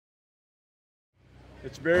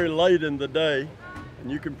It's very late in the day, and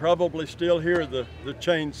you can probably still hear the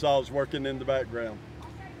chainsaws working in the background.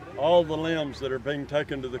 All the limbs that are being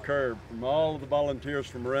taken to the curb from all of the volunteers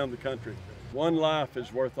from around the country. One life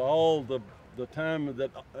is worth all the time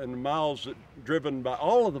that and miles driven by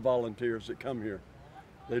all of the volunteers that come here.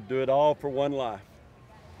 They do it all for one life.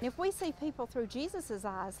 If we see people through Jesus'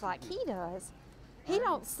 eyes like he does, he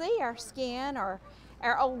don't see our skin or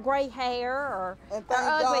our old gray hair or our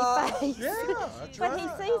ugly face. Yeah, that's but right. he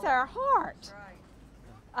sees our heart.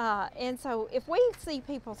 And so if we see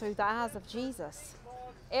people through the eyes of Jesus,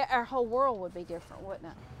 our whole world would be different, wouldn't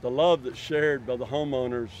it? The love that's shared by the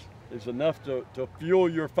homeowners is enough to fuel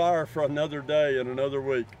your fire for another day and another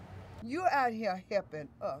week. You're out here helping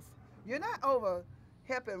us. You're not over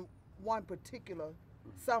helping one particular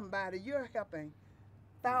somebody. You're helping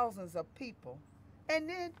thousands of people. And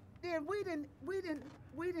then we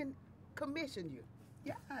didn't commission you.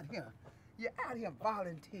 You're out here. You're out here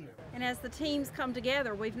volunteering. And as the teams come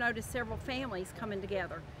together, we've noticed several families coming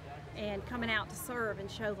together and coming out to serve and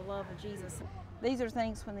show the love of Jesus. These are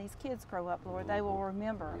things when these kids grow up, Lord, they will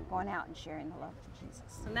remember going out and sharing the love of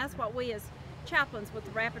Jesus. And that's what we as chaplains with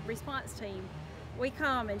the Rapid Response Team, we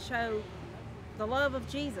come and show the love of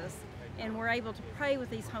Jesus, and we're able to pray with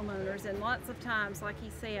these homeowners, and lots of times, like he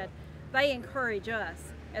said, they encourage us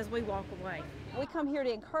as we walk away. We come here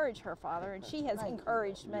to encourage her, Father, and she has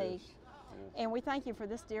encouraged me. And we thank you for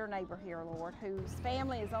this dear neighbor here, Lord, whose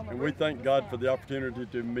family is on the And roof we thank of this God house. for the opportunity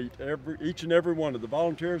to meet each and every one of the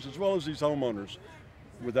volunteers as well as these homeowners.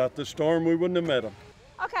 Without the storm, we wouldn't have met them.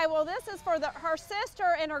 Okay, well, this is for her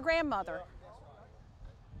sister and her grandmother.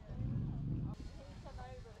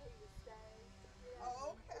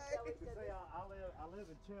 I live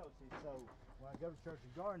in Chelsea, so when I go to church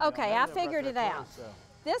in Garden. Okay, I figured it out.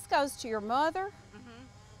 This goes to your mother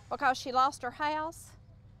because she lost her house,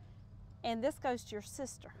 and this goes to your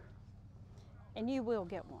sister, and you will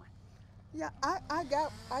get one. Yeah, I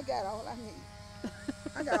got all I need.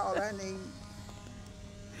 I got all I need.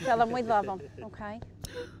 Tell them we love them, okay?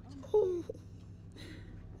 Oh,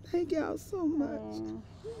 thank y'all so much.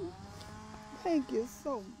 Thank you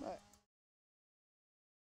so much.